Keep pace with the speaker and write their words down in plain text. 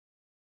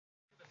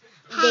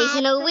Days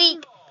in a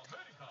week.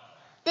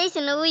 Days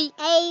in a week.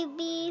 A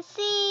B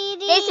C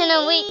D. Days in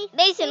a week.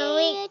 Days in a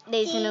week.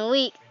 Days in a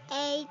week.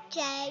 H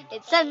I.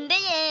 It's Sunday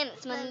and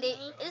it's Monday.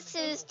 It's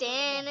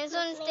Tuesday and it's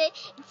Wednesday.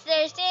 It's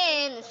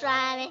Thursday and it's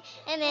Friday.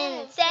 And then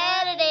it's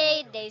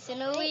Saturday. Days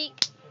in a week.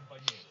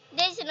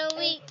 Days in a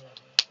week.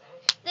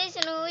 Days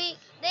in a week.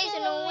 Days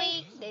in a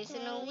week. Days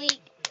in a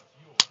week.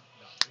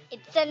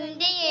 It's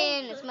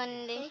Sunday and it's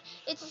Monday.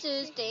 It's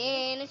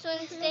Tuesday and it's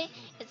Wednesday.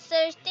 It's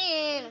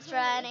Thursday and it's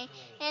Friday.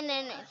 And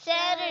then it's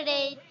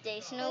Saturday.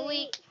 Days in a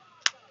week.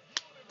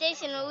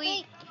 Days in a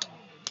week.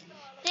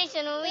 Days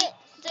in a week.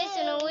 Days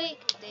in a week.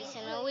 Days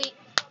in a week.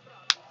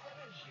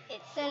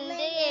 It's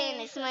Sunday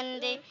and it's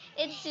Monday.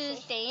 It's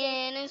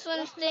Tuesday and it's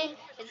Wednesday.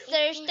 It's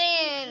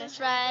Thursday and it's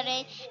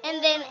Friday.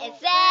 And then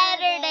it's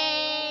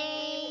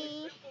Saturday.